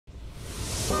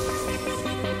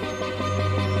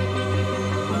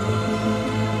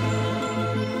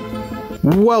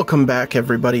Welcome back,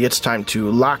 everybody. It's time to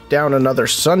lock down another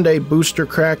Sunday booster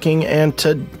cracking, and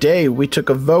today we took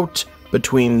a vote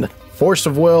between Force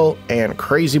of Will and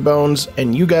Crazy Bones,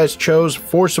 and you guys chose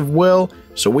Force of Will,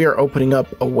 so we are opening up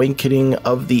Awakening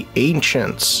of the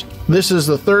Ancients. This is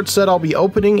the third set I'll be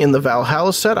opening in the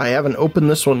Valhalla set. I haven't opened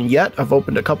this one yet. I've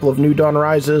opened a couple of New Dawn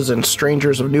Rises and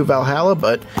Strangers of New Valhalla,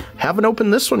 but haven't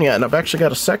opened this one yet, and I've actually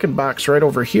got a second box right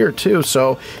over here too,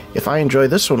 so if I enjoy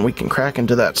this one, we can crack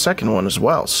into that second one as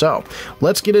well. So,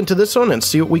 let's get into this one and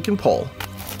see what we can pull.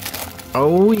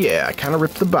 Oh yeah, I kind of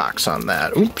ripped the box on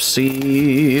that.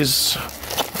 Oopsies.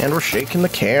 And we're shaking the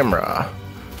camera.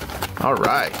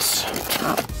 Alright.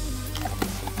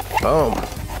 Boom.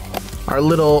 Our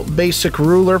little basic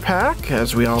ruler pack,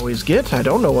 as we always get. I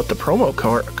don't know what the promo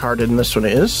card in this one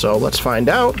is, so let's find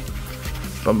out.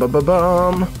 Bum bum bum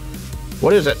bum.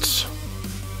 What is it?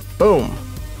 Boom.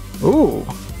 Ooh,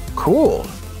 cool.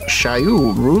 Shhh,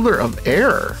 Ruler of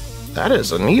Air. That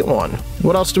is a neat one.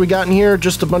 What else do we got in here?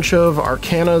 Just a bunch of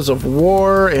Arcanas of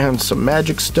War and some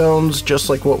Magic Stones, just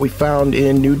like what we found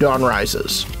in New Dawn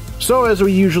Rises. So as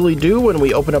we usually do when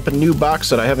we open up a new box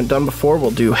that I haven't done before,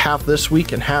 we'll do half this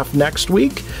week and half next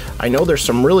week. I know there's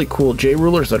some really cool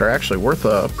J-Rulers that are actually worth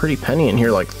a pretty penny in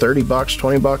here, like 30 bucks,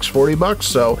 20 bucks, 40 bucks,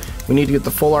 so we need to get the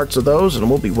full arts of those and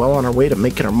we'll be well on our way to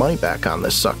making our money back on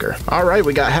this sucker. Alright,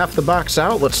 we got half the box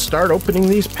out. Let's start opening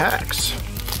these packs.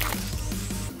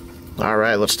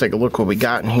 Alright, let's take a look what we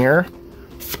got in here.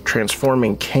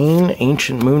 Transforming Cain,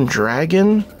 Ancient Moon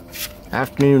Dragon,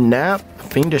 Afternoon Nap,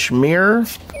 Fiendish Mirror,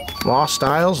 Lost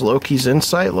Isles, Loki's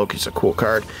Insight. Loki's a cool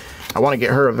card. I want to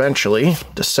get her eventually.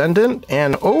 Descendant,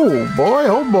 and oh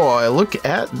boy, look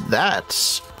at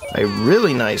that. A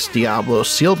really nice Diablo,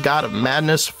 Sealed God of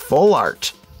Madness, full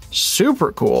art.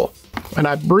 Super cool. And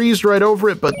I breezed right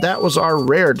over it, but that was our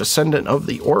rare Descendant of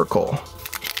the Oracle.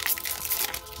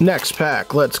 Next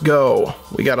pack, let's go.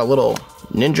 We got a little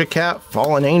Ninja Cat,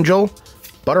 Fallen Angel,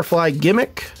 Butterfly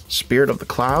Gimmick, Spirit of the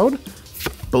Cloud,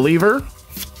 Believer,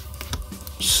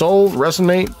 Soul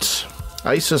Resonate,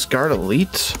 Isis Guard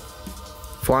Elite,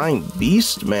 Flying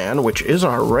Beast Man, which is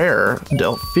our rare,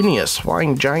 Delphinius,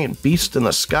 Flying Giant Beast in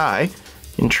the Sky,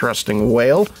 interesting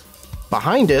whale.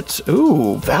 Behind it,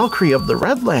 ooh, Valkyrie of the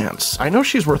Redlands. I know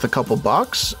she's worth a couple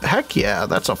bucks. Heck yeah,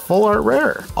 that's a full art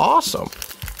rare. Awesome.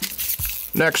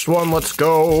 Next one, let's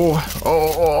go.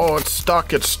 Oh, it's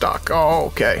stuck. Oh,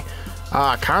 okay.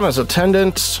 Kana's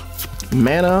Attendant,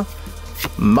 Mana,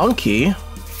 Monkey,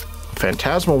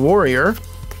 Phantasmal Warrior,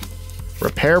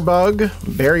 Repair Bug,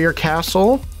 Barrier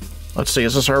Castle. Let's see,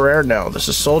 is this our rare? No, this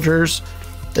is Soldiers.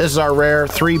 This is our rare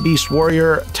 3 Beast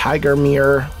Warrior, Tiger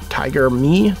Me.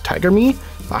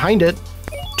 Behind it,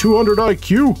 200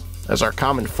 IQ as our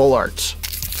common full arts.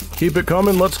 Keep it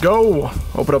coming, let's go.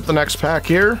 Open up the next pack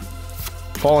here.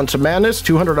 Fall into Madness,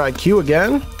 200 IQ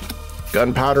again.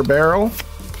 Gunpowder Barrel,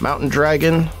 Mountain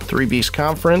Dragon, 3 Beast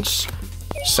Conference.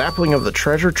 Sapling of the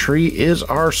Treasure Tree is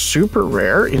our super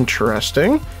rare.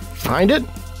 Interesting. Behind it,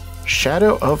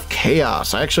 Shadow of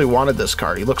Chaos. I actually wanted this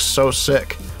card. He looks so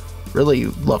sick. Really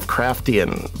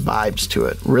Lovecraftian vibes to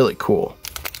it. Really cool.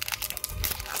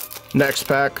 Next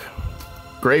pack,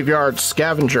 Graveyard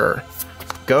Scavenger,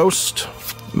 Ghost,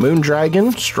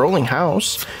 Moondragon, Strolling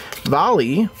House,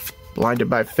 Volley, Blinded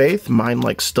by Faith, Mind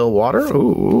Like Still Water.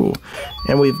 Ooh.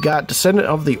 And we've got Descendant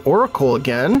of the Oracle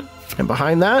again. And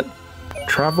behind that,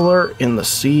 Traveler in the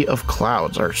Sea of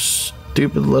Clouds, our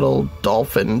stupid little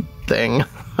dolphin thing.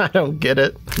 I don't get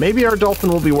it. Maybe our dolphin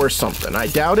will be worth something. I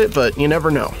doubt it, but you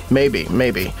never know. Maybe.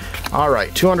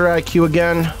 Alright, 200 IQ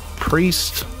again.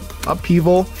 Priest,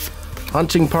 Upheaval,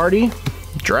 Hunting Party,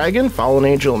 Dragon, Fallen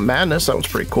Angel of Madness. That was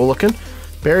pretty cool looking.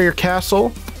 Barrier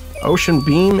Castle, Ocean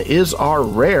Beam is our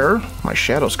rare. My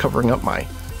shadow's covering up my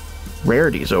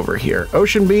rarities over here.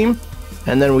 Ocean Beam,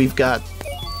 and then we've got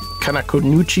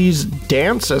Kanakonuchi's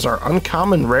Dance as our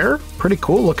uncommon rare. Pretty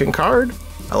cool looking card.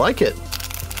 I like it.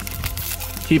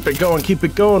 Keep it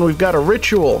going. We've got a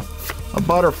Ritual, a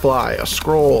Butterfly, a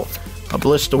Scroll, a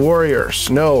Ballista Warrior,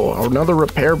 Snow, another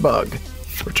Repair Bug,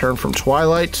 Return from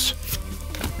Twilight,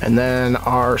 and then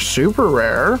our super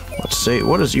rare. Let's see,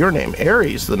 what is your name?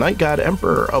 Ares, the Night God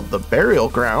Emperor of the Burial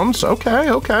Grounds.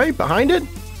 Okay. Behind it,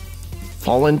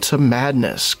 Fall into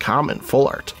Madness, common full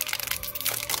art.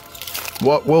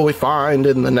 What will we find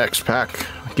in the next pack?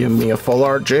 Give me a full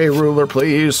art J-Ruler,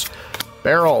 please.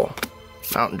 Barrel,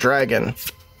 Mountain Dragon,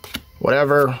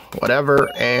 whatever.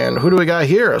 And who do we got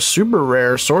here? A super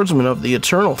rare Swordsman of the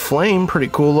Eternal Flame. Pretty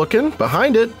cool looking.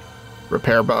 Behind it,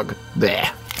 Repair Bug.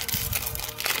 Bleh.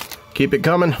 Keep it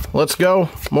coming. Let's go.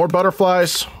 More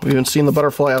butterflies. We've been seeing the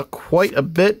butterfly quite a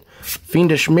bit.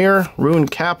 Fiendish Mirror,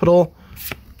 Ruined Capital,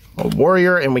 a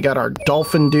Warrior, and we got our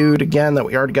Dolphin Dude again that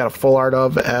we already got a full art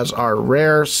of as our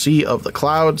rare Sea of the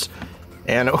Clouds.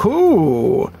 And,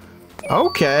 ooh,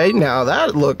 okay, now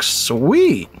that looks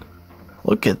sweet.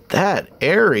 Look at that,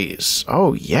 Ares.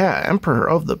 Oh, yeah, Emperor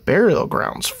of the Burial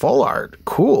Grounds, full art.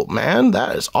 Cool, man,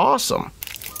 that is awesome.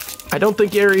 I don't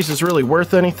think Ares is really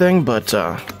worth anything, but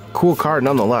cool card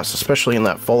nonetheless, especially in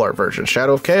that full art version.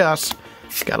 Shadow of Chaos.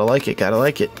 Gotta like it, gotta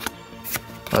like it.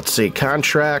 Let's see,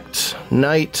 Contract,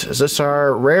 Knight. Is this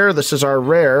our rare? This is our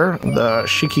rare, the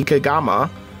Shikigama,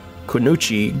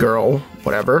 Kunuchi girl,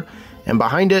 whatever. And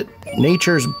behind it,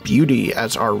 Nature's Beauty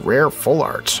as our rare full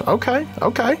art. Okay,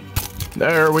 okay.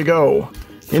 There we go.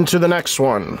 Into the next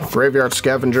one. Graveyard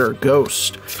Scavenger,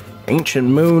 Ghost, Ancient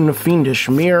Moon, Fiendish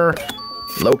Mirror,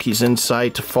 Loki's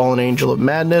Insight, Fallen Angel of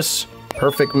Madness,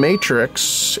 Perfect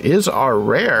Matrix is our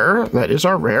rare. That is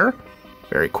our rare.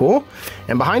 Very cool.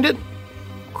 And behind it,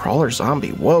 Crawler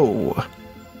Zombie. Whoa.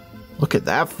 Look at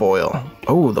that foil.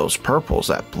 Oh, those purples,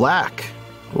 that black.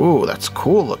 Ooh, that's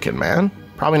cool looking, man.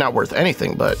 Probably not worth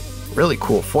anything, but really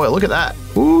cool foil. Look at that.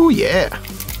 Ooh, yeah.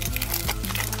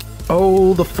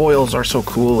 Oh, the foils are so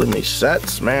cool in these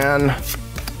sets, man.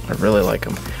 I really like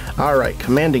them. All right,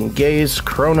 Commanding Gaze,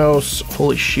 Kronos,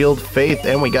 Holy Shield, Faith,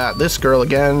 and we got this girl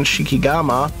again,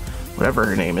 Shikigama, whatever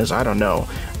her name is, I don't know.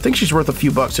 I think she's worth a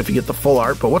few bucks if you get the full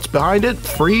art, but what's behind it?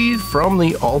 Freed from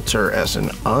the Altar as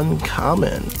an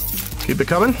uncommon. Keep it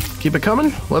coming, keep it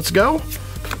coming, let's go.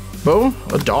 Boom,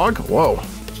 a dog, whoa.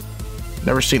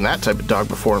 Never seen that type of dog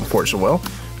before in Force of Will.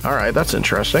 All right, that's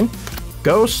interesting.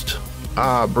 Ghost,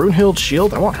 Brunhild's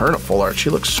Shield, I want her in a full art, she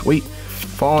looks sweet.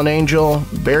 Fallen Angel,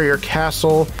 Barrier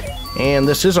Castle, and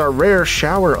this is our rare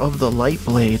Shower of the Light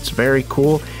Blades. Very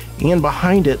cool. And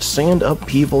behind it, Sand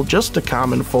Upheaval, just a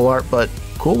common full art, but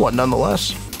cool one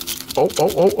nonetheless. Oh,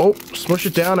 oh, oh, oh, smush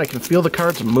it down. I can feel the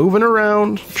cards moving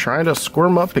around, trying to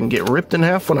squirm up and get ripped in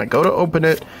half when I go to open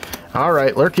it. All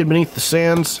right, Lurking Beneath the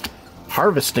Sands,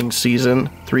 Harvesting Season,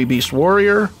 3-Beast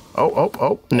Warrior. Oh, oh,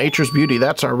 oh, Nature's Beauty,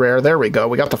 that's our rare. There we go.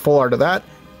 We got the full art of that.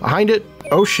 Behind it,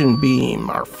 Ocean Beam,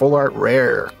 our full art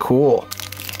rare. Cool.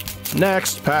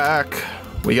 Next pack,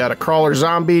 we got a Crawler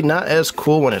Zombie. Not as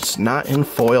cool when it's not in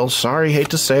foil. Sorry, hate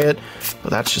to say it,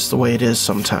 but that's just the way it is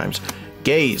sometimes.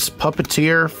 Gaze,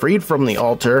 Puppeteer, Freed from the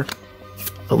Altar,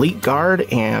 Elite Guard,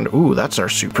 and ooh, that's our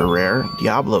super rare,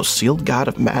 Diablo, Sealed God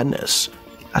of Madness.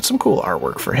 That's some cool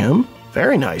artwork for him.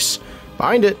 Very nice.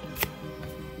 Behind it,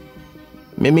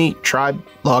 Mimi, Tribe,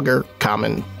 Logger,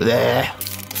 Common. Bleh.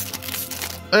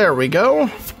 There we go.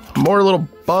 More little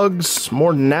bugs,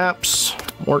 more naps,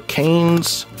 more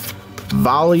canes,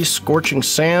 Volley, Scorching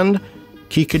Sand,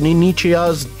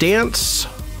 Kikuninichia's Dance.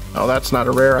 Oh, that's not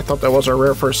a rare. I thought that was our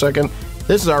rare for a second.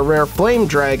 This is our rare Flame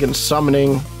Dragon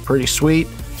Summoning. Pretty sweet.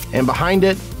 And behind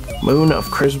it, Moon of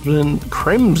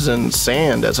Crimson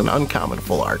Sand as an uncommon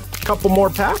full art. Couple more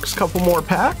packs, couple more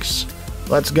packs.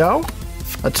 Let's go.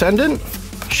 Attendant,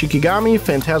 Shikigami,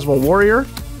 Phantasmal Warrior,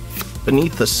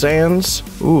 Beneath the Sands,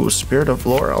 ooh, Spirit of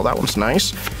Laurel, that one's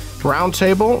nice. Round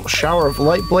Table, Shower of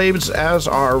Light Blades as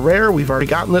our rare. We've already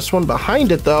gotten this one.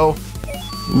 Behind it, though,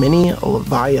 Mini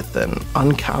Leviathan,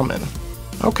 uncommon.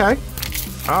 Okay.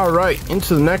 All right,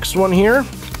 into the next one here.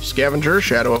 Scavenger,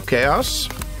 Shadow of Chaos.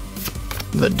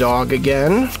 The dog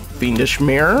again, Fiendish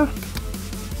Mirror.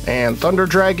 And Thunder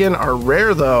Dragon, our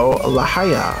rare, though,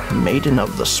 Lahaya, Maiden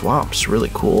of the Swamps.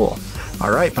 Really cool. All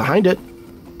right, behind it,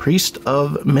 Priest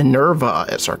of Minerva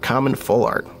as our common full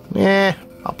art.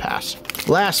 I'll pass.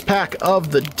 Last pack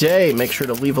of the day. Make sure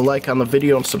to leave a like on the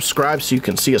video and subscribe so you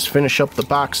can see us finish up the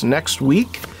box next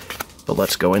week. But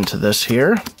let's go into this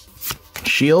here.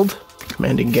 Shield,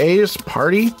 Commanding Gaze,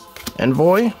 Party,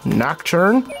 Envoy,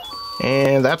 Nocturne,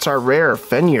 and that's our rare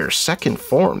Fenrir, second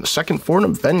form. The second form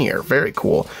of Fenrir. Very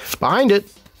cool. Behind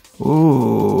it,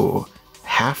 ooh,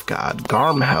 Half God,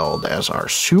 Garmheld as our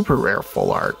super rare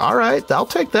full art. All right, I'll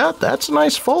take that. That's a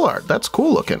nice full art. That's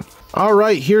cool looking. All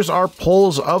right, here's our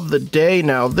pulls of the day.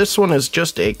 Now, this one is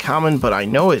just a common, but I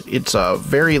know it's a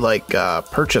very,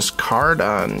 purchase card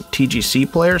on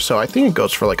TGC Player, so I think it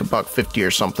goes for like $1.50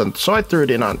 or something, so I threw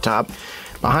it in on top.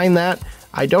 Behind that,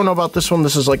 I don't know about this one.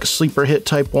 This is like a sleeper hit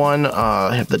type one.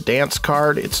 I have the Dance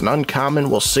card. It's an uncommon.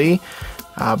 We'll see.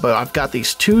 But I've got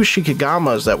these two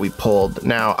Shikigamas that we pulled.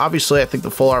 Now, obviously, I think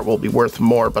the full art will be worth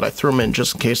more, but I threw them in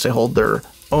just in case they hold their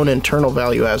own internal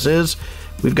value as is.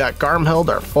 We've got Garmheld,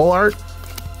 our full art,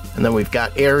 and then we've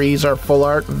got Ares, our full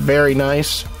art, very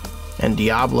nice, and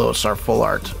Diablos, our full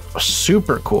art. A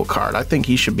super cool card. I think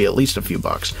he should be at least a few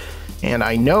bucks. And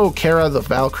I know Kara the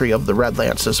Valkyrie of the Red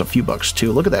Lance is a few bucks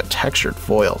too. Look at that textured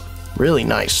foil. Really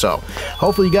nice. So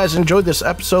hopefully you guys enjoyed this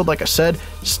episode. Like I said,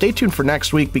 stay tuned for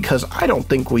next week because I don't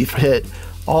think we've hit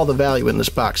all the value in this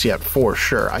box yet for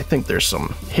sure. I think there's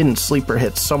some hidden sleeper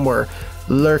hits somewhere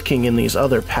lurking in these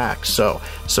other packs. So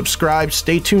subscribe,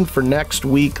 stay tuned for next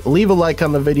week, leave a like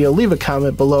on the video, leave a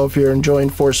comment below if you're enjoying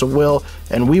Force of Will,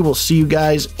 and we will see you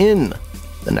guys in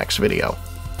the next video.